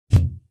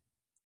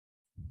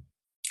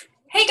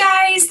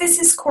guys, this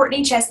is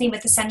Courtney Chesney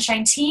with the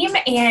Sunshine Team,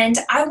 and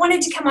I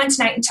wanted to come on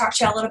tonight and talk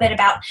to you a little bit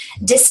about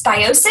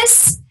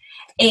dysbiosis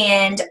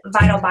and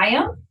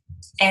Vitalbiome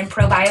and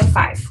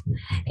Probio5.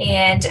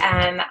 And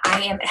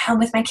I am at home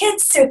with my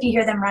kids, so if you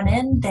hear them run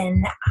in,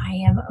 then I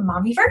am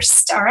mommy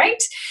first, all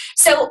right?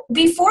 So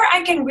before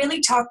I can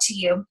really talk to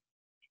you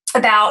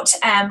about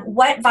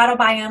what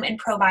Vitalbiome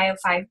and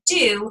Probio5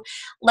 do,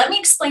 let me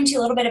explain to you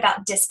a little bit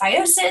about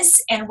dysbiosis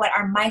and what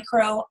our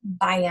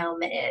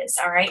microbiome is,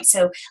 all right?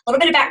 So a little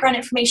bit of background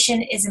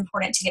information is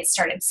important to get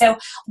started. So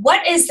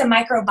what is the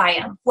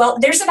microbiome? Well,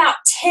 there's about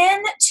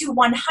 10 to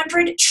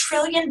 100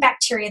 trillion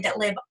bacteria that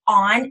live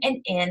on and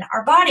in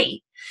our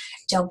body.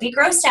 Don't be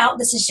grossed out.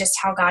 This is just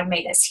how God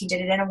made us. He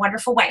did it in a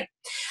wonderful way.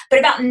 But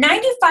about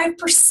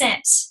 95%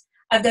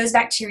 of those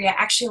bacteria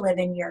actually live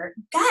in your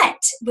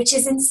gut, which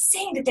is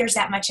insane that there's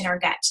that much in our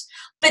gut.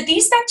 But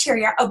these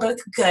bacteria are both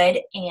good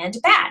and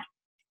bad,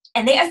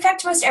 and they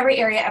affect most every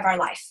area of our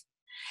life.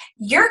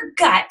 Your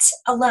gut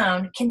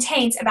alone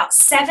contains about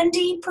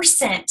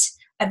 70%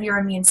 of your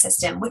immune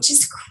system, which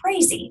is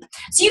crazy.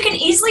 So you can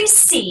easily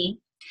see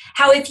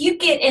how if you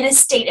get in a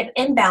state of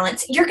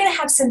imbalance, you're going to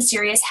have some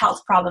serious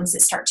health problems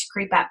that start to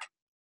creep up.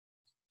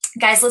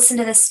 Guys, listen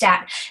to this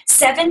stat.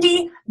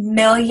 70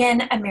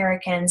 million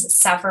Americans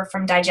suffer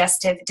from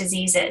digestive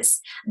diseases.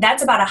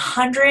 That's about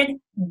 $100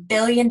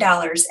 billion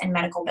in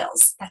medical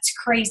bills. That's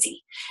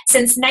crazy.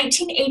 Since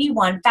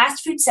 1981,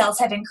 fast food sales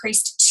have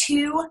increased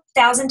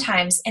 2,000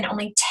 times, and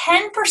only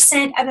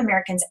 10% of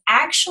Americans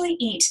actually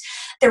eat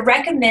the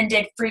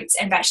recommended fruits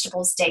and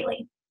vegetables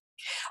daily.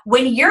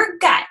 When your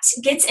gut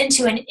gets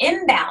into an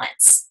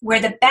imbalance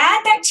where the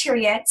bad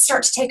bacteria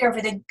start to take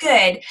over the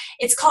good,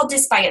 it's called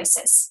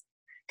dysbiosis.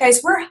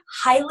 Guys, we're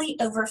highly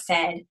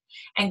overfed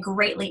and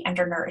greatly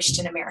undernourished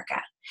in America.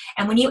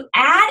 And when you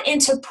add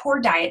into poor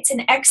diets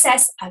an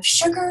excess of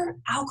sugar,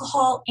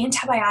 alcohol,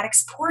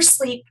 antibiotics, poor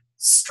sleep,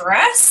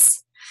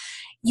 stress,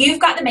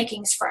 you've got the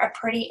makings for a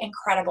pretty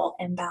incredible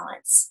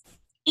imbalance.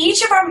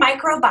 Each of our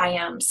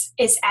microbiomes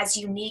is as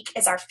unique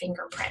as our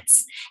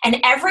fingerprints. And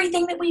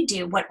everything that we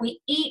do, what we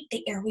eat,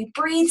 the air we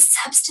breathe,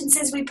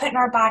 substances we put in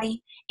our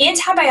body,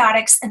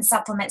 antibiotics and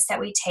supplements that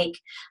we take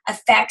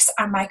affects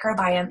our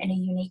microbiome in a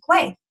unique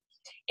way.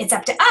 It's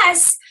up to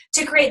us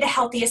to create the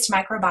healthiest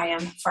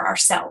microbiome for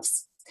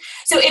ourselves.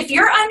 So if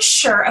you're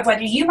unsure of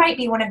whether you might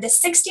be one of the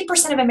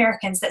 60% of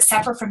Americans that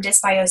suffer from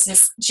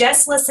dysbiosis,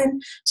 just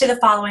listen to the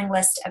following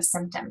list of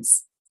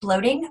symptoms: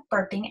 bloating,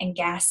 burping, and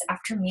gas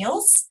after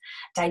meals,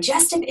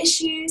 digestive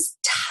issues,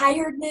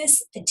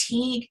 tiredness,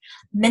 fatigue,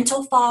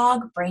 mental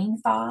fog, brain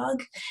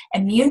fog,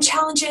 immune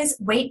challenges,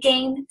 weight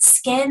gain,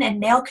 skin and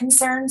nail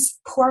concerns,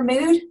 poor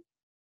mood.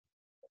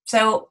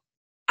 So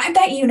I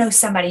bet you know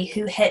somebody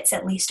who hits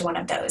at least one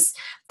of those.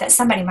 That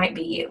somebody might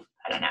be you.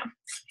 I don't know.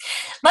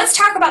 Let's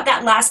talk about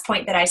that last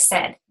point that I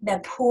said, the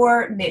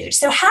poor mood.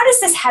 So how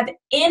does this have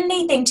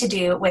anything to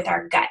do with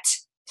our gut?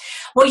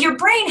 Well, your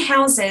brain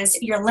houses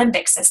your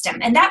limbic system,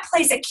 and that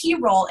plays a key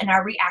role in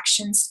our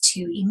reactions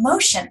to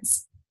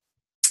emotions.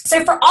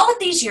 So for all of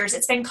these years,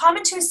 it's been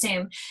common to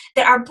assume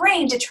that our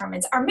brain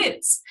determines our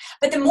moods.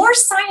 But the more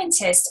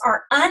scientists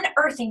are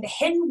unearthing the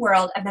hidden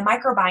world of the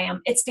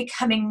microbiome, it's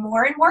becoming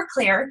more and more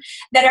clear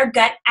that our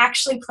gut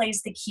actually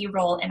plays the key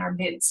role in our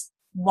moods.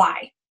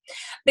 Why?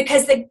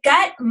 Because the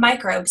gut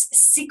microbes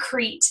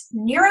secrete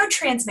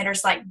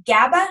neurotransmitters like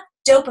GABA,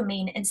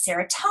 dopamine, and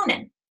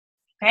serotonin.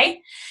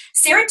 Okay?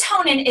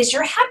 Serotonin is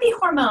your happy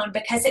hormone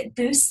because it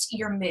boosts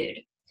your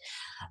mood.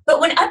 But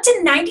when up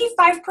to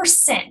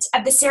 95%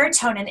 of the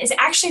serotonin is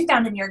actually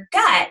found in your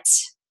gut,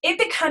 it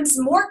becomes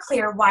more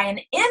clear why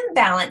an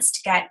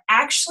imbalanced gut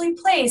actually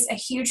plays a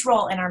huge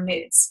role in our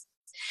moods.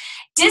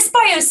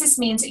 Dysbiosis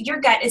means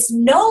your gut is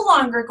no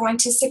longer going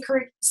to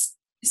secrete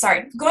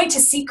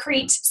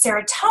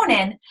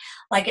serotonin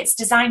like it's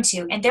designed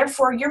to, and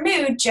therefore your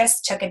mood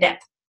just took a dip.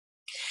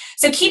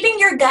 So keeping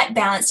your gut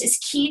balanced is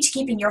key to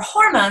keeping your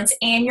hormones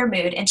and your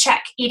mood in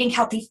check. Eating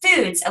healthy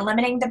foods,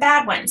 eliminating the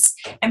bad ones,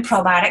 and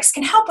probiotics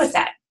can help with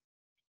that.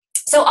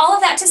 So all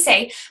of that to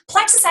say,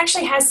 Plexus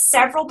actually has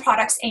several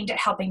products aimed at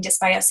helping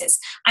dysbiosis.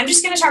 I'm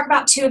just going to talk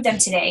about two of them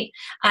today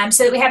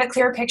so that we have a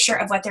clearer picture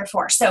of what they're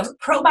for. So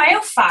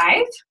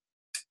Probio5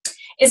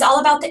 is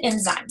all about the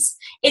enzymes.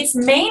 Its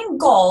main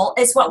goal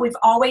is what we've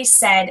always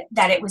said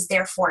that it was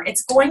there for.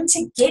 It's going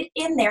to get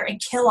in there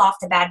and kill off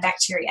the bad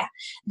bacteria.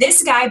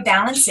 This guy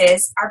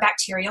balances our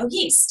bacterial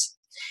yeast.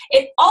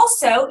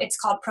 It's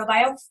called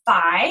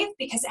Probio5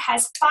 because it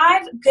has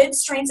 5 good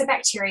strains of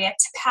bacteria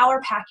to power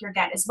pack your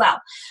gut as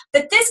well.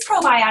 But this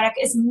probiotic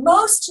is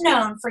most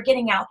known for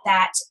getting out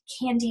that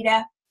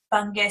candida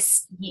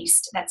fungus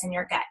yeast that's in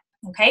your gut,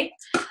 okay?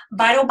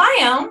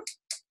 Vitalbiome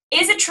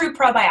is a true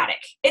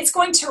probiotic. It's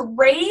going to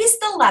raise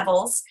the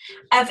levels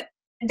of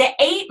the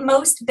 8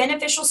 most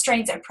beneficial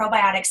strains of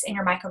probiotics in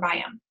your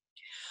microbiome.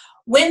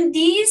 When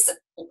these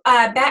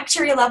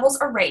bacteria levels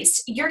are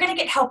raised, you're going to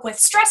get help with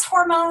stress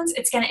hormones.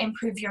 It's going to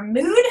improve your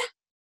mood.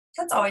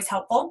 That's always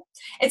helpful.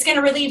 It's going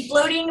to relieve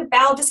bloating,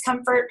 bowel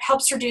discomfort,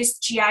 helps reduce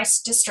GI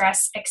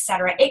distress,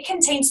 etc. It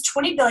contains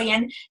 20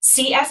 billion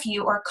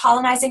CFU, or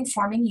colonizing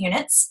forming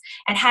units,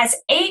 and has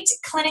 8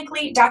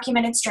 clinically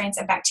documented strains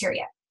of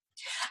bacteria.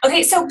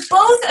 Okay, so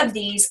both of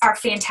these are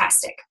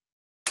fantastic.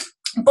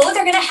 Both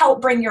are going to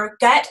help bring your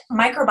gut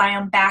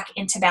microbiome back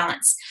into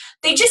balance.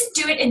 They just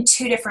do it in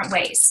 2 different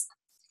ways.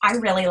 I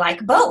really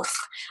like both.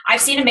 I've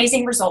seen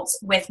amazing results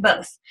with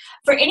both.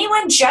 For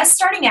anyone just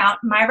starting out,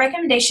 my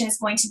recommendation is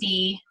going to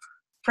be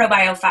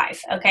Probio5,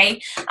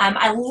 okay?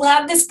 I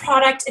love this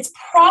product. It's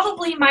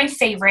probably my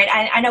favorite.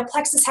 I know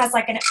Plexus has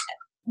like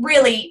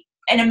really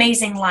an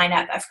amazing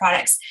lineup of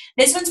products.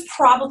 This one's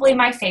probably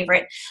my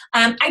favorite.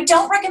 I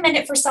don't recommend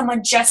it for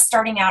someone just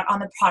starting out on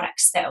the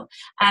products though.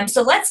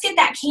 So let's get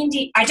that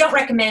candy. I don't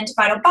recommend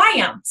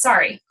Vitalbiome,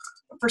 sorry,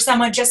 for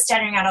someone just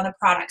starting out on the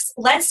products.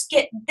 Let's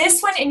get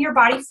this one in your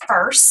body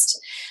first.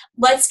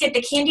 Let's get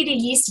the candida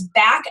yeast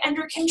back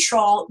under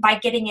control by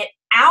getting it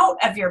out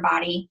of your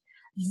body.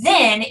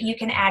 Then you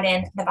can add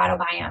in the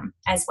Vitalbiome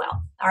as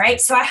well. All right,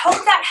 so I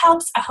hope that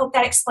helps. I hope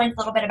that explains a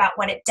little bit about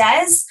what it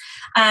does.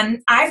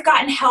 I've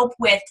gotten help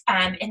with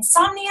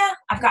insomnia.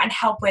 I've gotten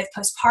help with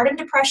postpartum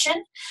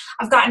depression.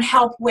 I've gotten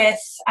help with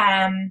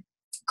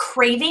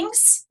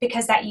cravings,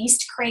 because that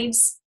yeast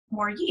craves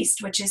more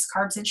yeast, which is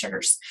carbs and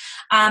sugars.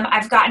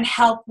 I've gotten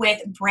help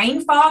with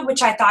brain fog,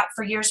 which I thought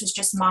for years was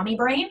just mommy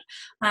brain.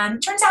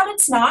 Turns out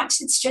it's not.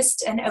 It's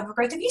just an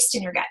overgrowth of yeast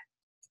in your gut.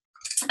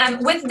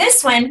 With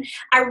this one,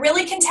 I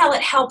really can tell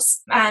it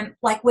helps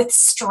like with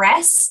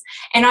stress,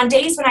 and on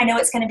days when I know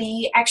it's going to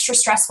be extra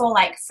stressful,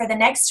 like for the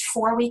next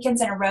 4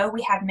 weekends in a row,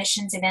 we have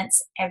missions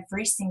events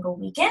every single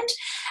weekend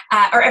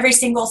or every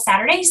single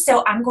Saturday.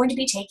 So I'm going to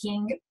be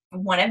taking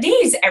one of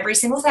these every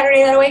single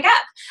Saturday that I wake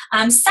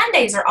up.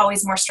 Sundays are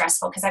always more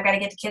stressful because I've got to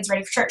get the kids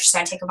ready for church, so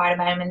I take a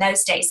Vitalbiome in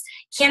those days.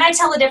 Can I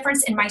tell a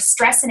difference in my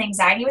stress and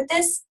anxiety with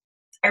this?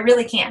 I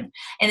really can.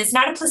 And it's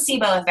not a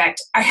placebo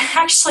effect. I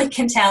actually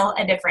can tell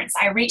a difference.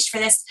 I reached for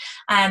this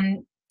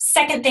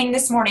second thing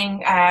this morning.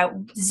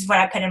 This is what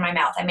I put in my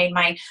mouth. I made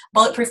my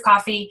bulletproof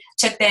coffee,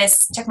 took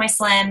this, took my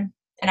Slim,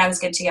 and I was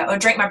good to go. Or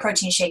drank my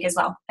protein shake as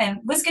well and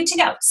was good to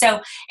go. So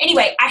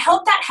anyway, I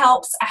hope that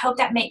helps. I hope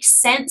that makes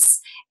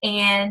sense.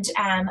 And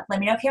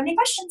let me know if you have any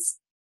questions.